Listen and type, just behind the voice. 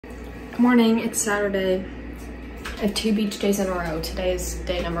Good morning, it's Saturday. I have 2 beach days in a row. Today is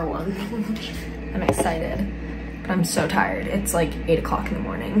day number 1. I'm excited, but I'm so tired. It's like 8 o'clock in the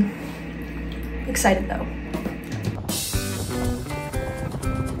morning. Excited though.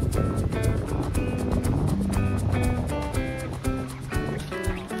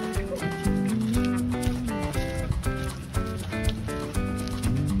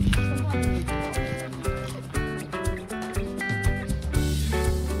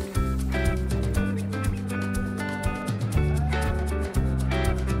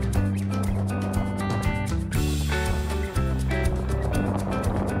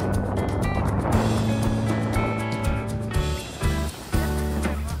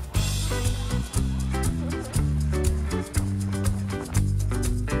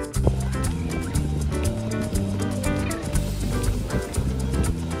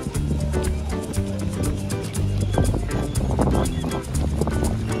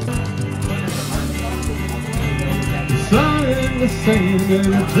 The sand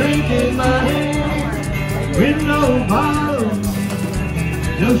and a drink in my hand with no bottle.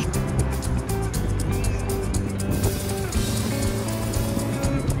 Just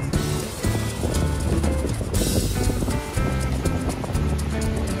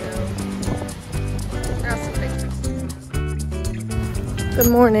Good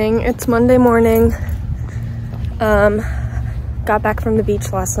morning, it's Monday morning. Got back from the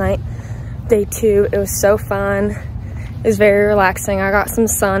beach last night, day 2. It was so fun. It was very relaxing. I got some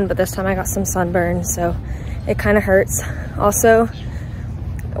sun, but this time I got some sunburn, so it kind of hurts. Also,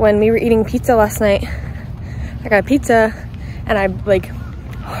 when we were eating pizza last night, I got pizza and I like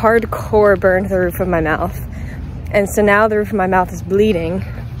hardcore burned the roof of my mouth. And so now the roof of my mouth is bleeding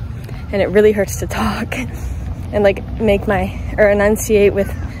and it really hurts to talk and like enunciate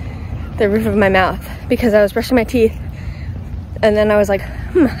with the roof of my mouth because I was brushing my teeth and then I was like,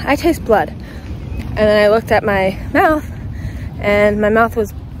 I taste blood. And then I looked at my mouth and my mouth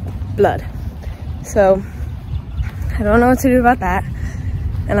was blood. So I don't know what to do about that.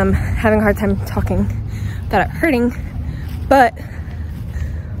 And I'm having a hard time talking without it hurting. But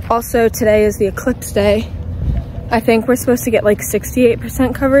also today is the eclipse day. I think we're supposed to get like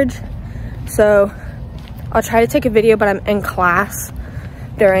 68% coverage. So I'll try to take a video, but I'm in class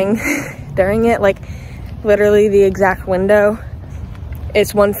during it. Like literally the exact window.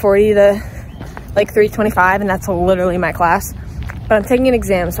 It's 1:40 to like 3:25, and that's literally my class. But I'm taking an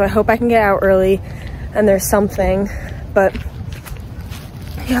exam, so I hope I can get out early and there's something, but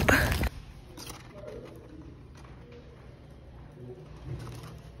yep.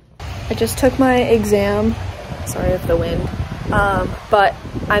 I just took my exam, sorry of the wind, but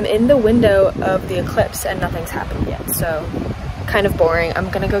I'm in the window of the eclipse and nothing's happened yet, so kind of boring. I'm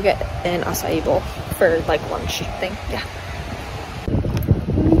gonna go get an acai bowl for like lunch thing, yeah.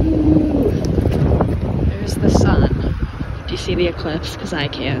 The sun. Do you see the eclipse? Because I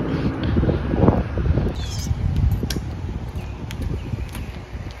can.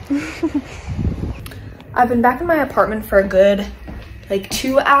 I've been back in my apartment for a good like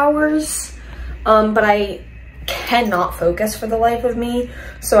 2 hours, but I cannot focus for the life of me.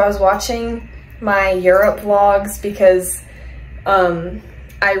 So I was watching my Europe vlogs because I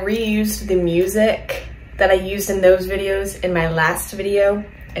reused the music that I used in those videos in my last video,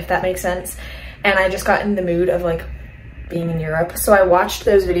 if that makes sense. And I just got in the mood of like being in Europe. So I watched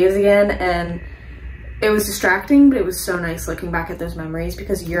those videos again and it was distracting, but it was so nice looking back at those memories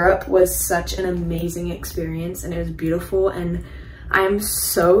because Europe was such an amazing experience and it was beautiful. And I am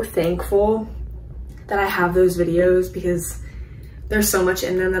so thankful that I have those videos because there's so much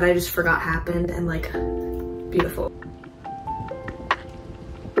in them that I just forgot happened and like beautiful.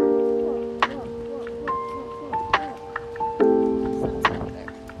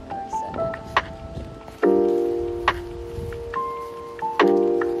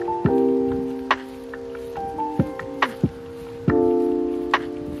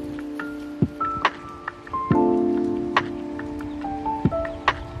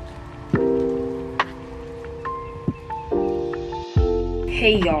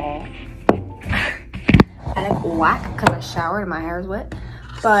 Hey y'all, I look whack because I showered and my hair is wet,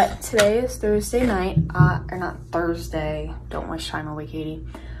 but today is Thursday night, or not Thursday, don't waste time away, Katie.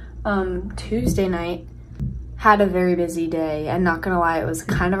 Tuesday night, had a very busy day, and not gonna lie, it was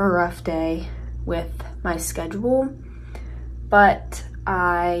kind of a rough day with my schedule, but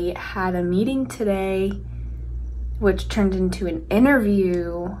I had a meeting today, which turned into an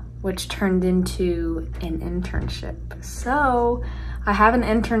interview, which turned into an internship. So I have an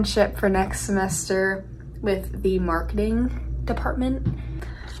internship for next semester with the marketing department.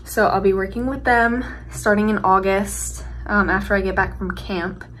 So I'll be working with them starting in August after I get back from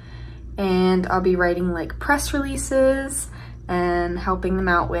camp. and I'll be writing like press releases and helping them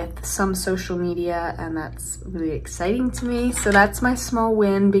out with some social media, and that's really exciting to me. So that's my small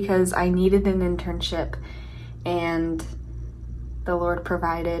win because I needed an internship and the Lord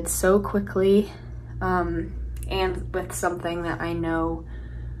provided so quickly, and with something that I know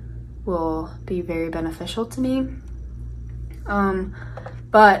will be very beneficial to me.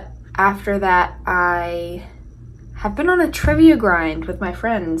 But after that, I have been on a trivia grind with my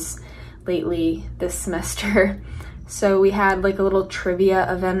friends lately this semester. So we had like a little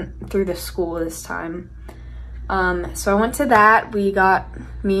trivia event through the school this time. So I went to that.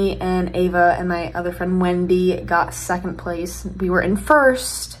 Me and Ava and my other friend Wendy got second place. We were in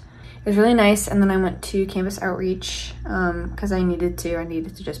first. It was really nice. And then I went to campus outreach because I needed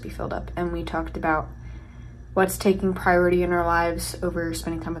to just be filled up. And we talked about what's taking priority in our lives over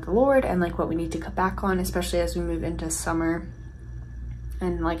spending time with the Lord, and like what we need to cut back on, especially as we move into summer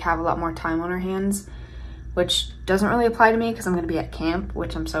and like have a lot more time on our hands, which doesn't really apply to me because I'm going to be at camp,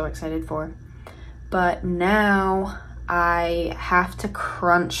 which I'm so excited for. But now I have to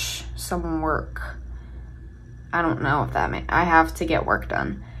crunch some work. I don't know if that means I have to get work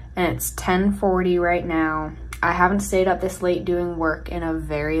done. And it's 10:40 right now. I haven't stayed up this late doing work in a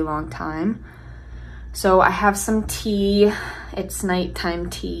very long time. So I have some tea. It's nighttime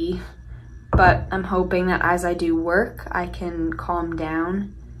tea. But I'm hoping that as I do work, I can calm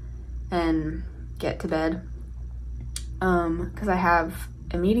down and get to bed. Because I have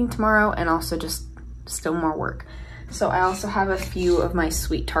a meeting tomorrow and also just still more work. So I also have a few of my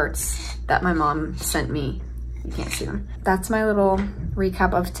sweet tarts that my mom sent me. You can't see them. That's my little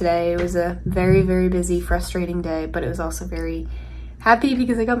recap of today. It was a very, very busy, frustrating day, but it was also very happy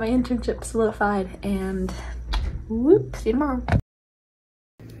because I got my internship solidified, and whoop, see you tomorrow.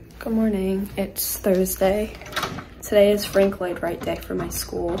 Good morning, it's Thursday. Today is Frank Lloyd Wright Day for my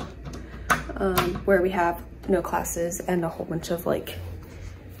school, where we have no classes and a whole bunch of like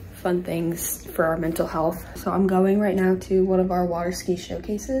fun things for our mental health. So I'm going right now to one of our water ski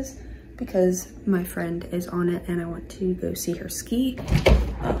showcases because my friend is on it and I want to go see her ski.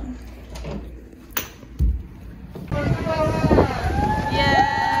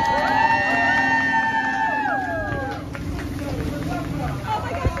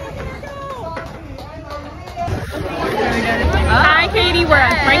 Hi Katie, we're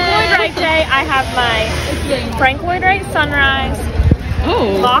at Frank Lloyd Wright Day. I have my Frank Lloyd Wright sunrise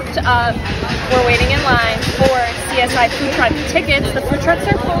locked up. We're waiting in line for CSI food truck tickets. The food trucks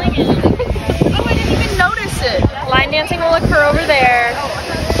are pulling in. Oh, I didn't even notice it. Line dancing will occur over there.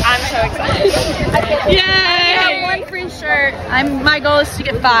 I'm so excited. Yay! I have one free shirt. My goal is to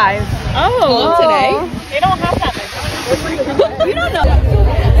get 5. Oh, today? They don't have that. You don't know.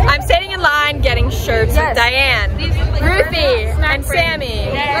 I'm standing in line getting shirts with Diane, Ruthie, and Sammy.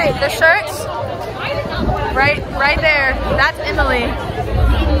 Wait, the shirts? Right there. That's Emily.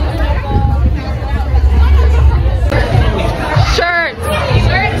 Shirts.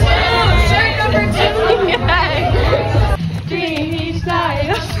 Shirt number 2. Yes. Dream each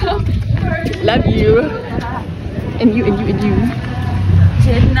night. Love you. And you.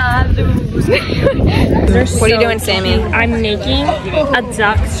 Did not lose. What are you doing, Sammy? I'm making a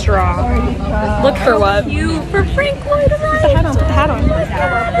duck straw. Look for what? You for Frank Lloyd Wright. Put the hat on.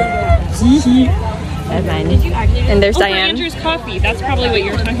 That's mine. And there's Diane. Andrew's coffee. That's probably what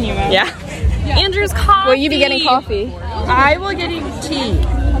you're talking about. Yeah. Andrew's coffee. Will you be getting coffee? I will getting tea.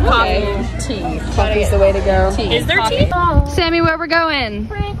 Tea. Coffee's the way to go. Is there tea? Sammy, where we're going?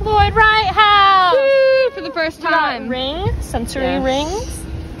 Frank Lloyd Wright House. Woo, for the first time. Sensory rings.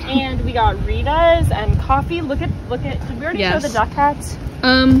 And we got Rita's and coffee. Look at, did we already show the duck hats?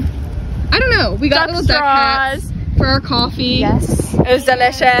 I don't know. We got little duck hats for our coffee. Yes. It was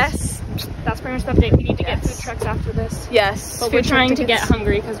delicious. That's pretty much the update. We need to get food trucks after this. Yes. But we're trying to get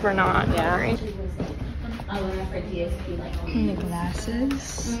hungry because we're not hungry. And the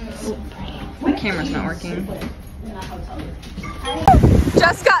glasses. My camera's not working.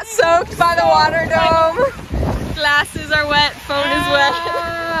 Just got soaked by the water dome. Glasses are wet, phone is wet.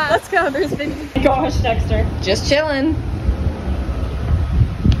 Let's go, there's Vinny. Gosh, Dexter. Just chilling.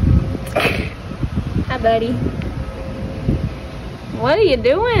 Hi, buddy. What are you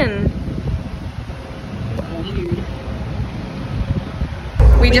doing?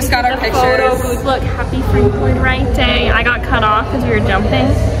 We just got our pictures. Look, happy Frank Lloyd Wright Day. I got cut off because we were jumping.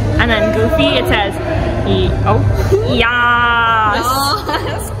 And then Goofy, it says, yes.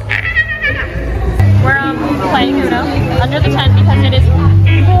 We're playing Uno under the tent because it is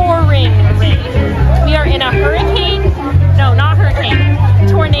pouring rain. We are in a hurricane, no, not hurricane,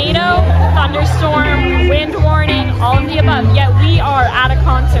 tornado, thunderstorm, wind warning, all of the above. Yet we are at a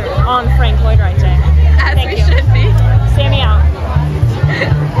concert on Frank Lloyd Wright Day. As Thank we you. should be. Sammy out.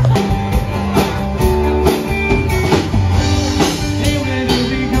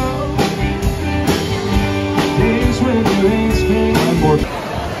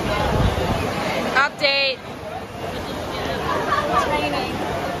 Update. It's raining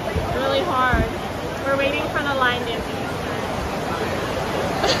really hard. We're waiting for the line dancing.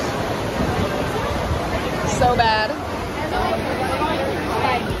 So bad.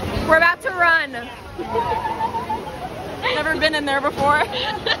 We're about to run. Never been in there before.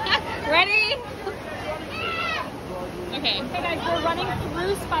 Ready? Okay. Okay guys, we're running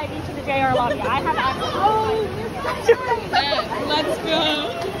through Spivey to the JR lobby. I have access. Oh, Let's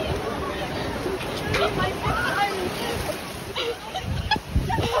go.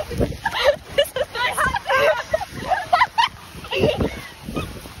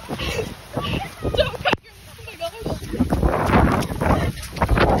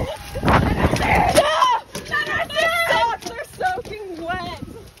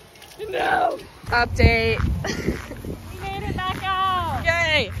 Update. we made it back out.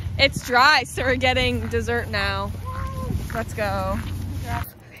 Yay! It's dry, so we're getting dessert now. Let's go.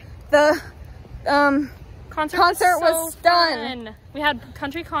 The concert was done. We had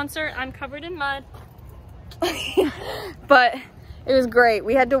country concert. I'm covered in mud. But it was great.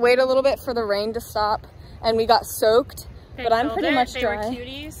 We had to wait a little bit for the rain to stop, and we got soaked. But I'm pretty much dry. They were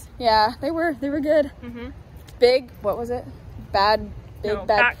cuties. Yeah, they were good. Big. What was it? Bad. Big No,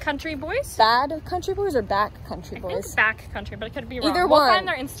 bad. Backcountry Boys? Bad Country Boys or Back Country Boys? I think Backcountry, but it could be wrong. Either we'll one. find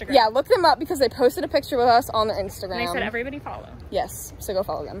their Instagram. Yeah, look them up because they posted a picture with us on the Instagram. And they said everybody follow. Yes, so go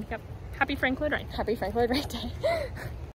follow them. Yep. Happy Frank Lloyd Wright. Happy Frank Lloyd Wright Day.